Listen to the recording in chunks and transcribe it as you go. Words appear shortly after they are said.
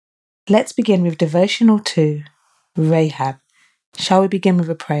Let's begin with Devotional 2, Rahab. Shall we begin with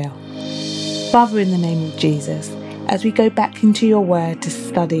a prayer? Father, in the name of Jesus, as we go back into your word to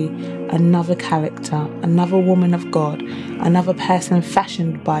study another character, another woman of God, another person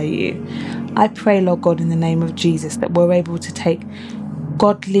fashioned by you, I pray, Lord God, in the name of Jesus, that we're able to take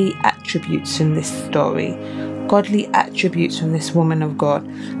godly attributes from this story, godly attributes from this woman of God,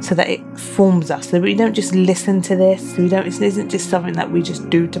 so that it forms us, so that we don't just listen to this, it isn't just something that we just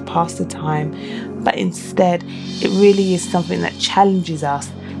do to pass the time, but instead it really is something that challenges us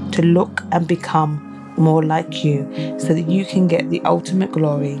to look and become more like you, so that you can get the ultimate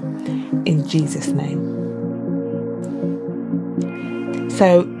glory in Jesus' name.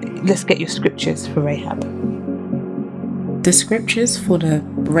 So let's get your scriptures for Rahab. The scriptures for the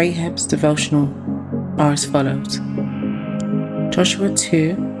Rahab's devotional are as follows. Joshua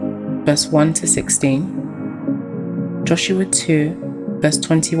 2, verse 1 to 16. Joshua 2, verse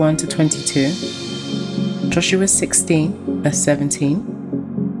 21 to 22. Joshua 16, verse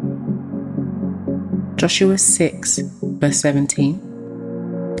 17. Joshua 6, verse 17.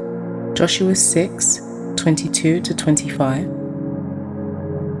 Joshua 6, 22 to 25.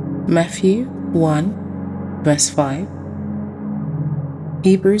 Matthew 1, verse 5.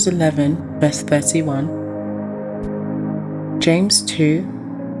 Hebrews 11, verse 31. James 2,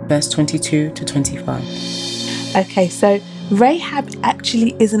 verse 22 to 25. Okay, so Rahab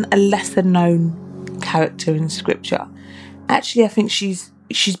actually isn't a lesser known character in scripture. Actually, I think she's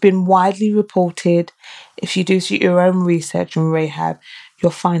been widely reported. If you do your own research on Rahab,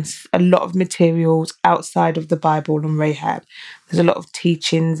 you'll find a lot of materials outside of the Bible on Rahab. There's a lot of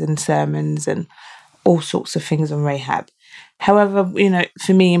teachings and sermons and all sorts of things on Rahab. However,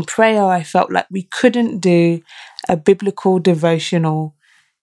 for me in prayer, I felt like we couldn't do a biblical devotional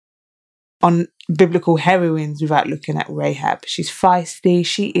on biblical heroines without looking at Rahab. She's feisty.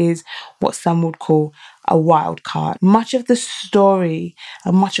 She is what some would call a wild card. Much of the story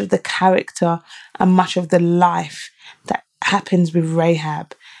and much of the character and much of the life that happens with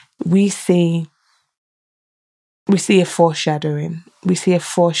Rahab, we see a foreshadowing. We see a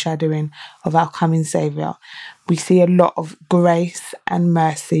foreshadowing of our coming Saviour. We see a lot of grace and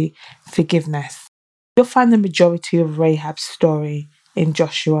mercy, forgiveness. You'll find the majority of Rahab's story in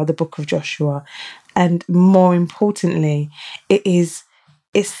Joshua, the book of Joshua. And more importantly, it's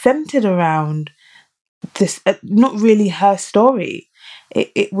centered around this, not really her story.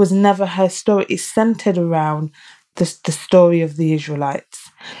 It was never her story. It's centered around the story of the Israelites.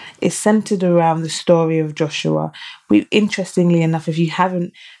 It's centered around the story of Joshua. Interestingly enough, if you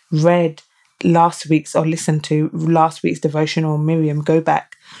haven't read last week's or listened to last week's devotional on Miriam, go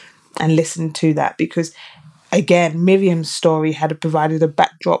back and listen to that, because again, Miriam's story had provided a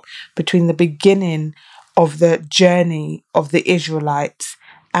backdrop between the beginning of the journey of the Israelites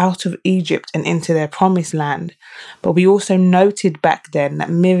out of Egypt and into their promised land. But we also noted back then that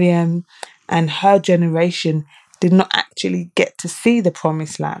Miriam and her generation did not actually get to see the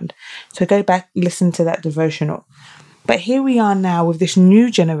promised land. So go back, listen to that devotional. But here we are now with this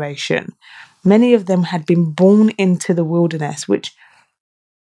new generation. Many of them had been born into the wilderness, which,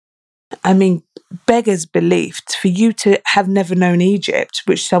 beggars belief. For you to have never known Egypt,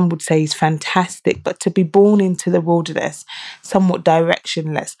 which some would say is fantastic, but to be born into the wilderness, somewhat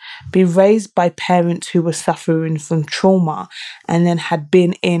directionless, be raised by parents who were suffering from trauma and then had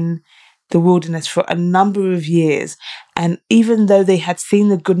been in the wilderness for a number of years. And even though they had seen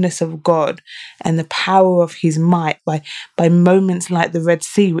the goodness of God and the power of his might by moments like the Red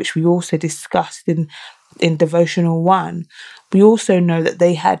Sea, which we also discussed in Devotional 1, we also know that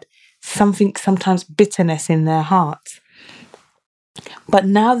they had sometimes bitterness in their hearts. But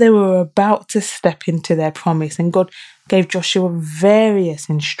now they were about to step into their promise, and God gave Joshua various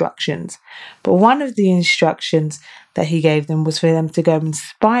instructions. But one of the instructions that he gave them was for them to go and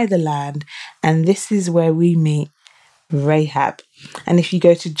spy the land, and this is where we meet Rahab. And if you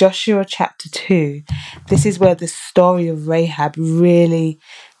go to Joshua chapter 2, this is where the story of Rahab really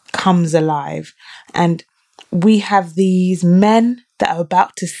comes alive. And we have these men that are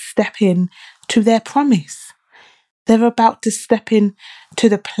about to step in to their promise. They're about to step in to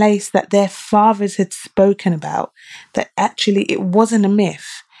the place that their fathers had spoken about, that actually it wasn't a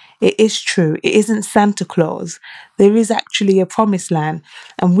myth. It is true. It isn't Santa Claus. There is actually a promised land,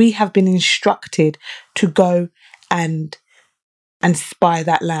 and we have been instructed to go and spy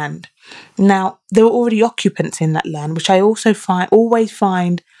that land. Now, there were already occupants in that land, which I also always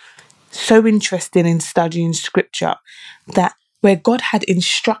find so interesting in studying scripture, that where God had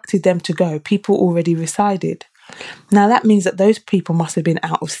instructed them to go, people already resided. Now that means that those people must have been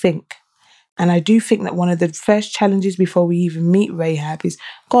out of sync. And I do think that one of the first challenges before we even meet Rahab is,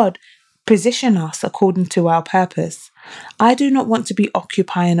 God, position us according to our purpose. I do not want to be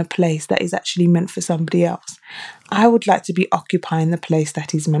occupying a place that is actually meant for somebody else. I would like to be occupying the place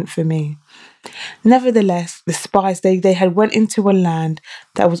that is meant for me. Nevertheless, the spies, they had went into a land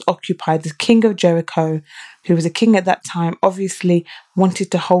that was occupied. The king of Jericho, who was a king at that time, obviously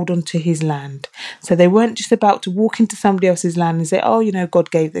wanted to hold on to his land. So they weren't just about to walk into somebody else's land and say, oh, God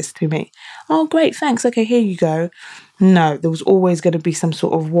gave this to me. Oh, great, thanks. Okay, here you go. No, there was always going to be some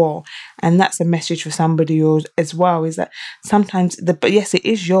sort of war. And that's a message for somebody as well, is that sometimes, but yes, it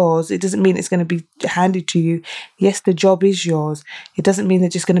is yours. It doesn't mean it's going to be handed to you. Yes, the job is yours. It doesn't mean they're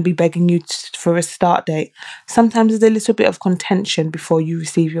just going to be begging you for a start date. Sometimes there's a little bit of contention before you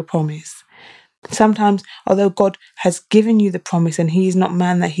receive your promise. Sometimes, although God has given you the promise and he is not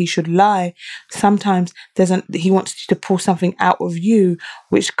man that he should lie, sometimes he wants you to pull something out of you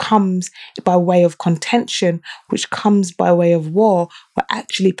which comes by way of contention, which comes by way of war, but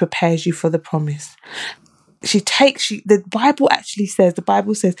actually prepares you for the promise. The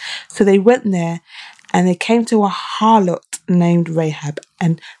Bible says, so they went there and they came to a harlot named Rahab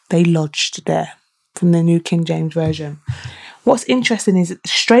and they lodged there, from the New King James Version. What's interesting is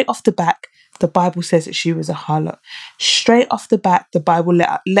straight off the back, the Bible says that she was a harlot. Straight off the bat, the Bible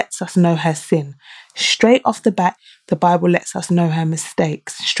lets us know her sin. Straight off the bat, the Bible lets us know her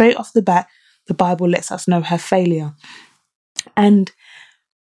mistakes. Straight off the bat, the Bible lets us know her failure. And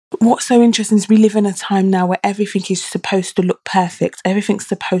what's so interesting is we live in a time now where everything is supposed to look perfect. Everything's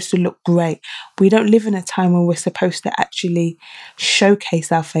supposed to look great. We don't live in a time when we're supposed to actually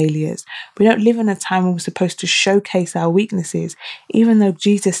showcase our failures. We don't live in a time when we're supposed to showcase our weaknesses, even though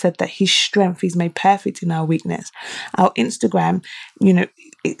Jesus said that his strength is made perfect in our weakness. Our Instagram,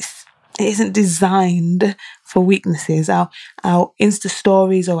 it isn't designed for weaknesses. Our Insta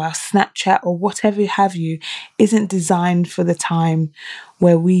stories or our Snapchat or whatever have you isn't designed for the time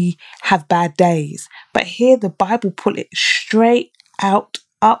where we have bad days. But here the Bible put it straight out,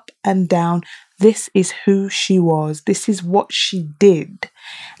 up and down. This is who she was. This is what she did.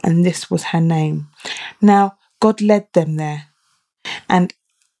 And this was her name. Now, God led them there. And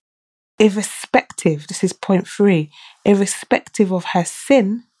irrespective, this is point 3, irrespective of her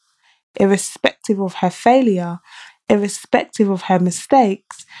sin, irrespective of her failure, irrespective of her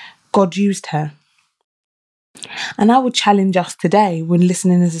mistakes, God used her. And I would challenge us today, when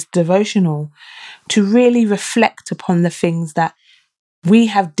listening to this devotional, to really reflect upon the things that we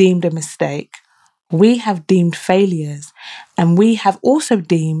have deemed a mistake, we have deemed failures, and we have also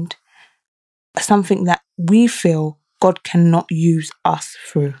deemed something that we feel God cannot use us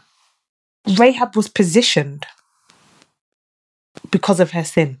through. Rahab was positioned because of her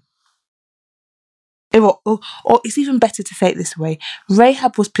sin. Or it's even better to say it this way.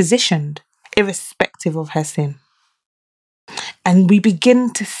 Rahab was positioned irrespective of her sin. And we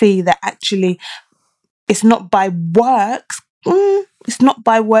begin to see that actually it's not by works. It's not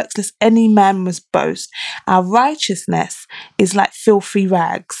by works lest any man must boast. Our righteousness is like filthy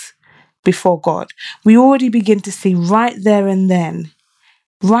rags before God. We already begin to see right there and then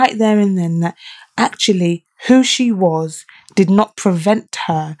that actually who she was did not prevent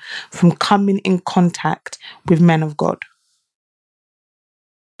her from coming in contact with men of God.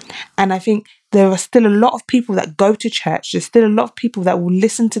 And I think there are still a lot of people that go to church. There's still a lot of people that will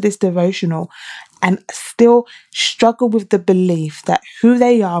listen to this devotional and still struggle with the belief that who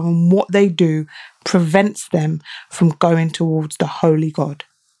they are and what they do prevents them from going towards the holy God.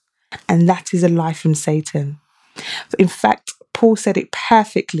 And that is a lie from Satan. In fact, Paul said it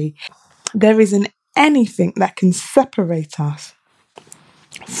perfectly. There isn't anything that can separate us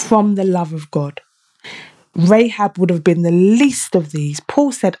from the love of God. Rahab would have been the least of these.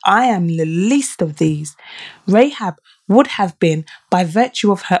 Paul said, I am the least of these. Rahab would have been, by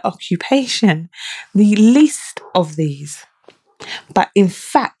virtue of her occupation, the least of these. But in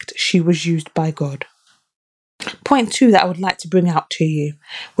fact, she was used by God. Point 2 that I would like to bring out to you,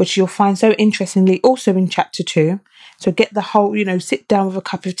 which you'll find so interestingly also in chapter 2. So get the whole, sit down with a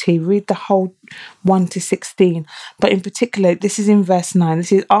cup of tea, read the whole 1 to 16. But in particular, this is in verse 9.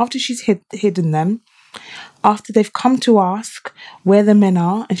 This is after she's hidden them. After they've come to ask where the men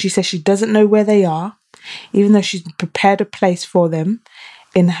are, and she says she doesn't know where they are, even though she's prepared a place for them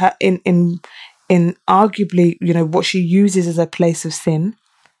in arguably, what she uses as a place of sin.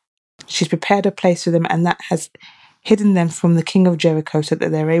 She's prepared a place for them, and that has hidden them from the king of Jericho so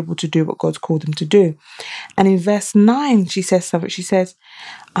that they're able to do what God's called them to do. And in verse 9, she says something. She says,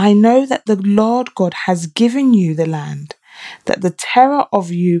 I know that the Lord God has given you the land, that the terror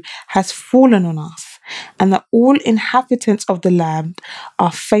of you has fallen on us, and that all inhabitants of the land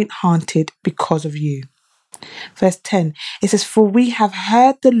are faint-hearted because of you. Verse 10, it says, "For we have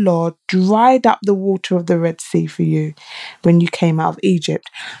heard the Lord dried up the water of the Red Sea for you when you came out of Egypt."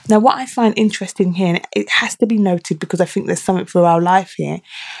 Now, what I find interesting here, and it has to be noted because I think there's something for our life here,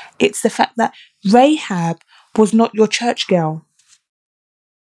 it's the fact that Rahab was not your church girl.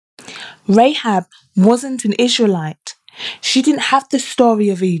 Rahab wasn't an Israelite. She didn't have the story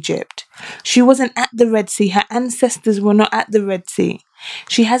of Egypt. She wasn't at the Red Sea. Her ancestors were not at the Red Sea.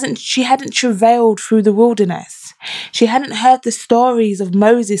 She hadn't travailed through the wilderness. She hadn't heard the stories of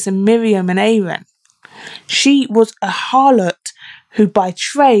Moses and Miriam and Aaron. She was a harlot who by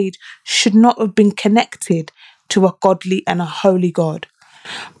trade should not have been connected to a godly and a holy God.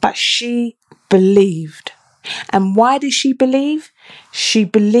 But she believed. And why did she believe? She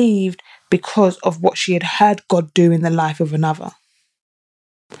believed because of what she had heard God do in the life of another.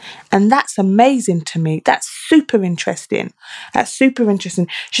 And that's amazing to me. That's super interesting. That's super interesting.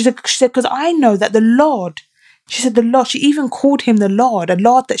 She said, because I know that the Lord, she said the Lord, she even called him the Lord, a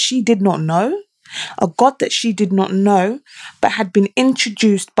Lord that she did not know, a God that she did not know, but had been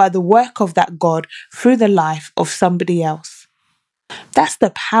introduced by the work of that God through the life of somebody else. That's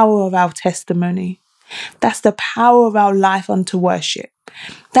the power of our testimony. That's the power of our life unto worship.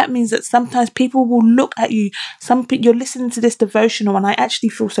 That means that sometimes people will look at you. You're listening to this devotional, and I actually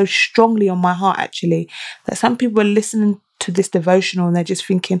feel so strongly on my heart, actually, that some people are listening to this devotional and they're just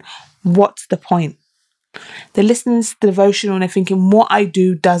thinking, what's the point? They're listening to the devotional and they're thinking, what I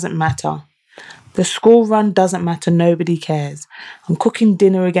do doesn't matter. The school run doesn't matter. Nobody cares. I'm cooking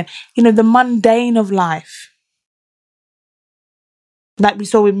dinner again. The mundane of life. Like we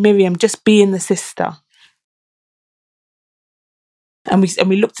saw with Miriam, just being the sister. And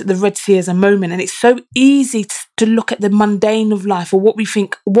we looked at the Red Sea as a moment, and it's so easy to look at the mundane of life, or what we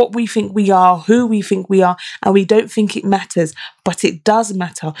think we are, who we think we are, and we don't think it matters. But it does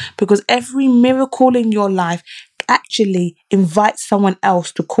matter, because every miracle in your life actually invites someone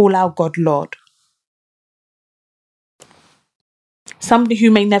else to call our God Lord. Somebody who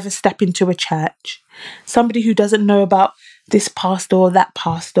may never step into a church, somebody who doesn't know about this pastor or that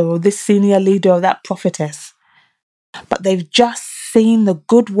pastor or this senior leader or that prophetess, but they've just seen the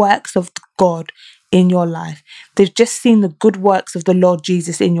good works of God in your life. They've just seen the good works of the Lord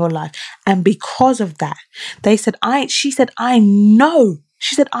Jesus in your life. And because of that, she said, I know.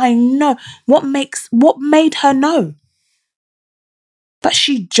 She said, I know. What made her know? But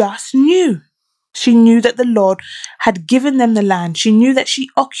she just knew. She knew that the Lord had given them the land. She knew that she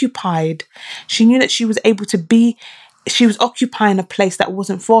knew that she was able to be, she was occupying a place that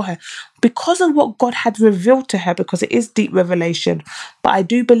wasn't for her because of what God had revealed to her, because it is deep revelation. But I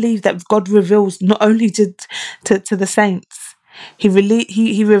do believe that God reveals not only to the saints, he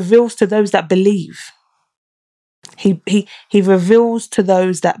reveals to those that believe. He reveals to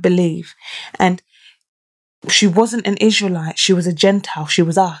those that believe. And she wasn't an Israelite. She was a Gentile. She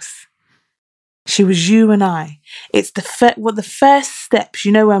was us. She was you and I. It's the first steps.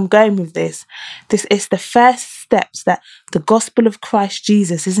 You know where I'm going with this. It's the first steps that the gospel of Christ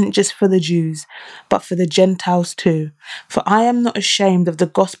Jesus isn't just for the Jews, but for the Gentiles too. For I am not ashamed of the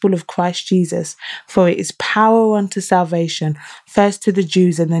gospel of Christ Jesus, for it is power unto salvation, first to the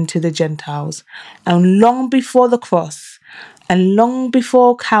Jews and then to the Gentiles. And long before the cross, and long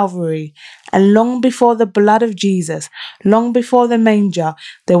before Calvary, and long before the blood of Jesus, long before the manger,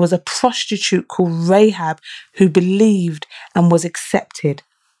 there was a prostitute called Rahab who believed and was accepted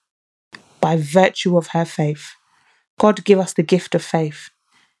by virtue of her faith. God give us the gift of faith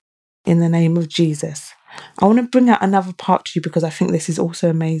in the name of Jesus. I want to bring out another part to you because I think this is also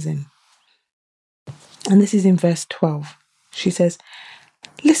amazing. And this is in verse 12. She says,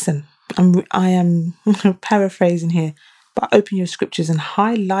 listen, I am paraphrasing here, but open your scriptures and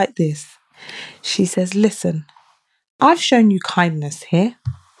highlight this. She says, listen, I've shown you kindness here.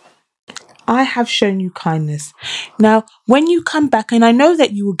 I have shown you kindness. Now, when you come back, and I know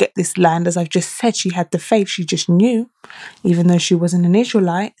that you will get this land, as I've just said, she had the faith, she just knew, even though she wasn't an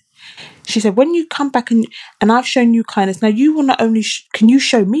Israelite. She said, when you come back and I've shown you kindness, now you will not only, can you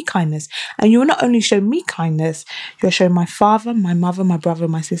show me kindness? And you will not only show me kindness, you'll show my father, my mother, my brother,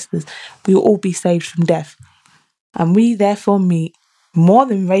 my sisters. We will all be saved from death. And we therefore meet more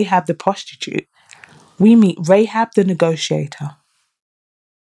than Rahab the prostitute. We meet Rahab the negotiator.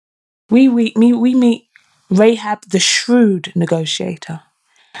 We meet Rahab the shrewd negotiator.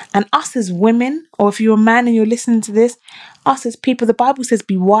 And us as women, or if you're a man and you're listening to this, us as people, the Bible says,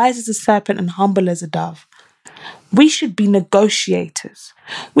 be wise as a serpent and humble as a dove. We should be negotiators.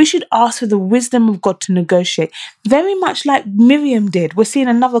 We should ask for the wisdom of God to negotiate. Very much like Miriam did. We're seeing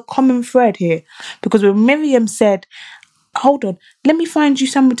another common thread here. Because when Miriam said, hold on, let me find you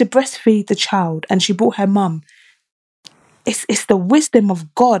someone to breastfeed the child. And she brought her mum. It's the wisdom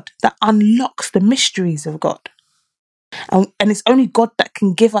of God that unlocks the mysteries of God. And it's only God that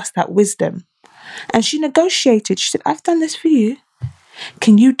can give us that wisdom. And she negotiated. She said, I've done this for you.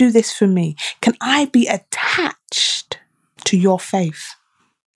 Can you do this for me? Can I be attached to your faith?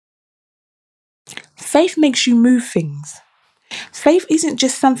 Faith makes you move things. Faith isn't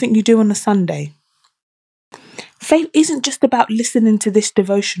just something you do on a Sunday. Faith isn't just about listening to this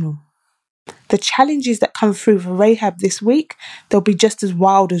devotional. The challenges that come through for Rahab this week, they'll be just as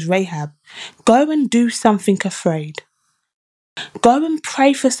wild as Rahab. Go and do something afraid. Go and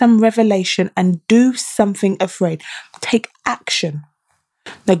pray for some revelation and do something afraid. Take action.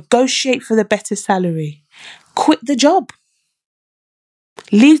 Negotiate for the better salary. Quit the job.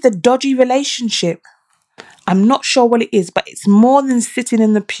 Leave the dodgy relationship. I'm not sure what it is, but it's more than sitting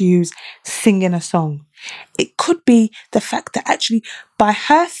in the pews singing a song. It could be the fact that actually by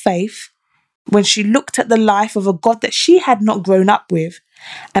her faith, when she looked at the life of a God that she had not grown up with,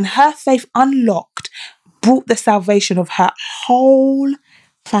 and her faith unlocked, brought the salvation of her whole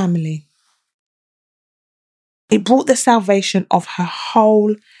family. It brought the salvation of her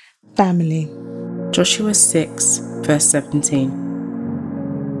whole family. Joshua 6, verse 17.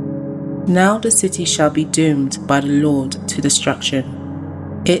 Now the city shall be doomed by the Lord to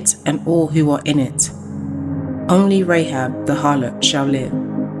destruction, it and all who are in it. Only Rahab the harlot shall live,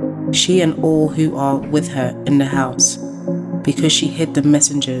 she and all who are with her in the house, because she hid the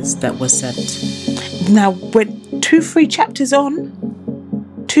messengers that were sent. Now, when 2-3 chapters on,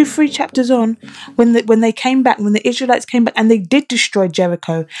 when they came back, when the Israelites came back and they did destroy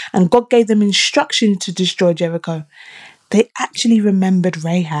Jericho, and God gave them instruction to destroy Jericho, they actually remembered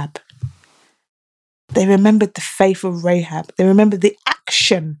Rahab. They remembered the faith of Rahab. They remembered the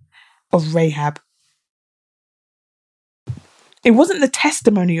action of Rahab. It wasn't the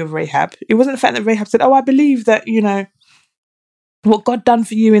testimony of Rahab. It wasn't the fact that Rahab said, I believe that, what God done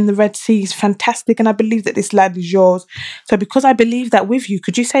for you in the Red Sea is fantastic, and I believe that this land is yours. So because I believe that with you,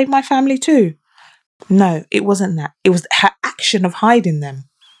 could you save my family too? No, it wasn't that. It was her action of hiding them.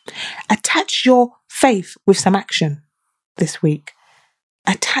 Attach your faith with some action this week.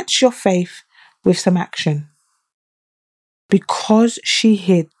 Attach your faith with some action. Because she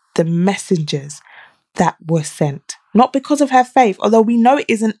hid the messengers that were sent. Not because of her faith, although we know it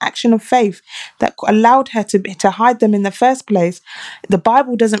is an action of faith that allowed her to hide them in the first place. The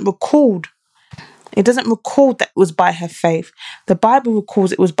Bible doesn't record. It doesn't record that it was by her faith. The Bible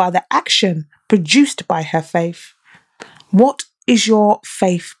records it was by the action produced by her faith. What is your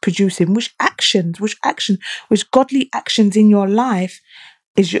faith producing? Which godly actions in your life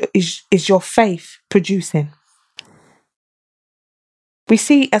is your faith producing? We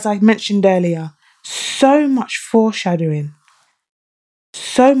see, as I mentioned earlier, so much foreshadowing of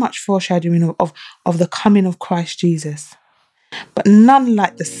the coming of Christ Jesus, but none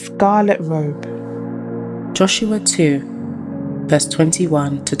like the scarlet robe. Joshua 2, verse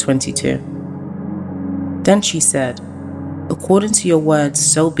 21 to 22. Then she said, according to your words,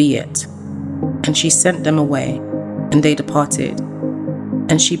 so be it. And she sent them away, and they departed.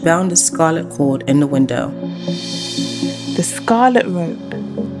 And she bound the scarlet cord in the window. The scarlet robe.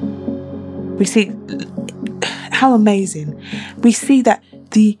 We see how amazing. We see that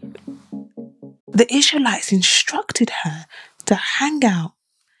the Israelites instructed her to hang out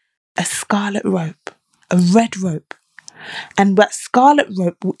a scarlet rope, a red rope. And that scarlet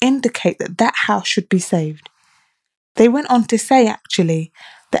rope will indicate that that house should be saved. They went on to say, actually,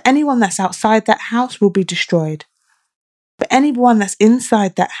 that anyone that's outside that house will be destroyed. But anyone that's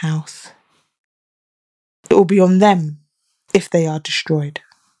inside that house, it will be on them if they are destroyed.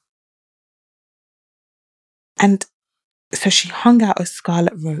 And so she hung out a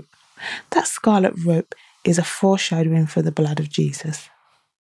scarlet rope. That scarlet rope is a foreshadowing for the blood of Jesus.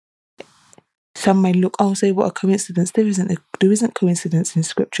 Some may look, say, what a coincidence. There isn't coincidence in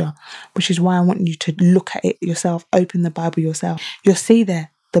scripture, which is why I want you to look at it yourself, open the Bible yourself. You'll see there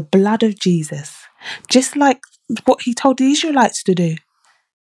the blood of Jesus, just like what he told the Israelites to do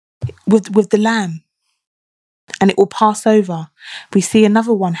with the lamb, and it will pass over. We see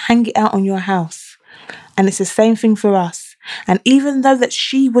another one, hang it out on your house, and it's the same thing for us. And even though that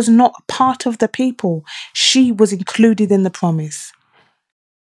she was not part of the people, she was included in the promise.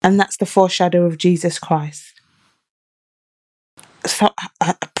 And that's the foreshadow of Jesus Christ. So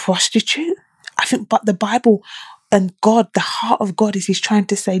a prostitute? I think, but the Bible and God, the heart of God is he's trying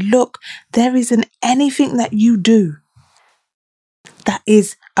to say, look, there isn't anything that you do that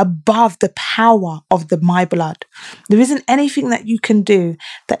is above the power of my blood. There isn't anything that you can do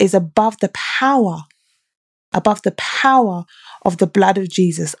that is above the power above the power of the blood of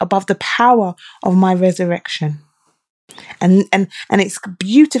Jesus, above the power of my resurrection. And it's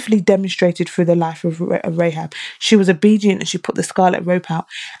beautifully demonstrated through the life of Rahab. She was obedient and she put the scarlet rope out,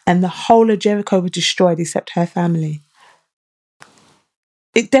 and the whole of Jericho was destroyed except her family.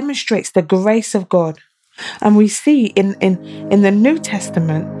 It demonstrates the grace of God. And we see in the New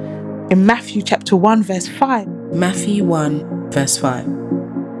Testament, in Matthew chapter 1 verse 5. Matthew 1 verse 5.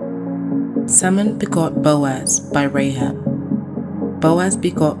 Salmon begot Boaz by Rahab. Boaz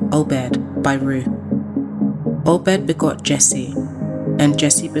begot Obed by Ruth. Obed begot Jesse, and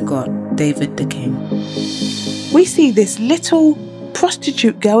Jesse begot David the king. We see this little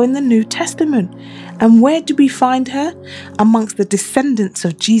prostitute girl in the New Testament. And where do we find her? Amongst the descendants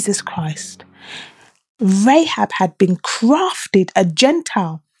of Jesus Christ. Rahab had been crafted a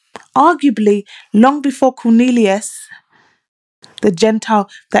Gentile, arguably long before Cornelius, the Gentile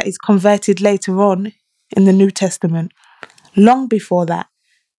that is converted later on in the New Testament. Long before that,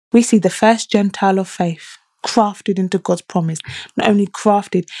 we see the first Gentile of faith, crafted into God's promise. Not only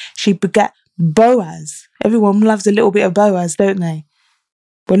crafted, she begat Boaz. Everyone loves a little bit of Boaz, don't they?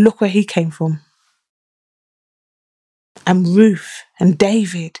 But look where he came from. And Ruth and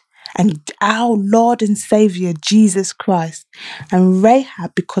David and our Lord and Saviour, Jesus Christ. And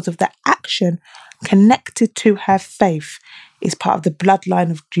Rahab, because of the action connected to her faith, is part of the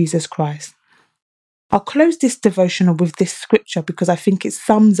bloodline of Jesus Christ. I'll close this devotional with this scripture because I think it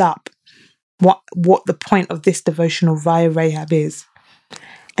sums up what the point of this devotional via Rahab is.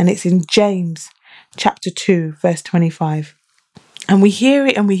 And it's in James chapter 2, verse 25. And we hear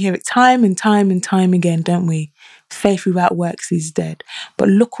it time and time and time again, don't we? Faith without works is dead. But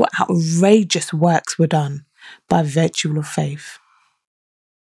look what outrageous works were done by virtue of faith.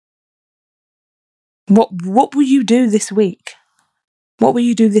 What will you do this week? What will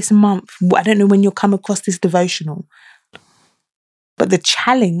you do this month? I don't know when you'll come across this devotional. But the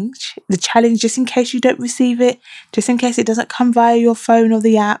challenge, just in case you don't receive it, just in case it doesn't come via your phone or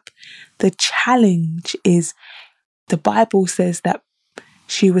the app, the challenge is the Bible says that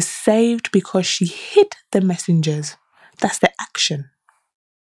she was saved because she hid the messengers. That's the action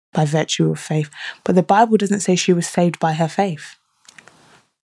by virtue of faith. But the Bible doesn't say she was saved by her faith.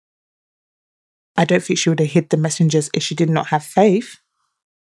 I don't think she would have hid the messengers if she did not have faith.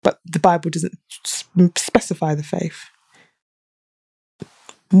 But the Bible doesn't specify the faith.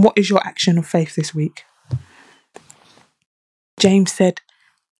 What is your action of faith this week? James said,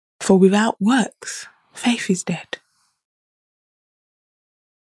 for without works, faith is dead.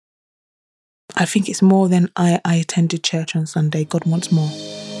 I think it's more than I attended church on Sunday. God wants more.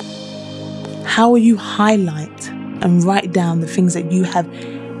 How will you highlight and write down the things that you have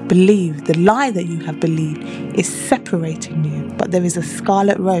believed? The lie that you have believed is separating you, but there is a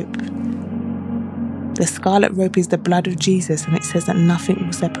scarlet rope. The scarlet rope is the blood of Jesus, and it says that nothing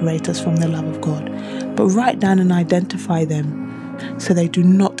will separate us from the love of God. But write down and identify them so they do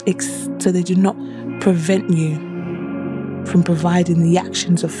not prevent you from providing the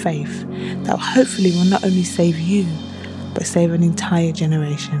actions of faith that hopefully will not only save you, but save an entire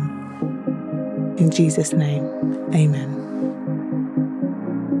generation. In Jesus' name, amen.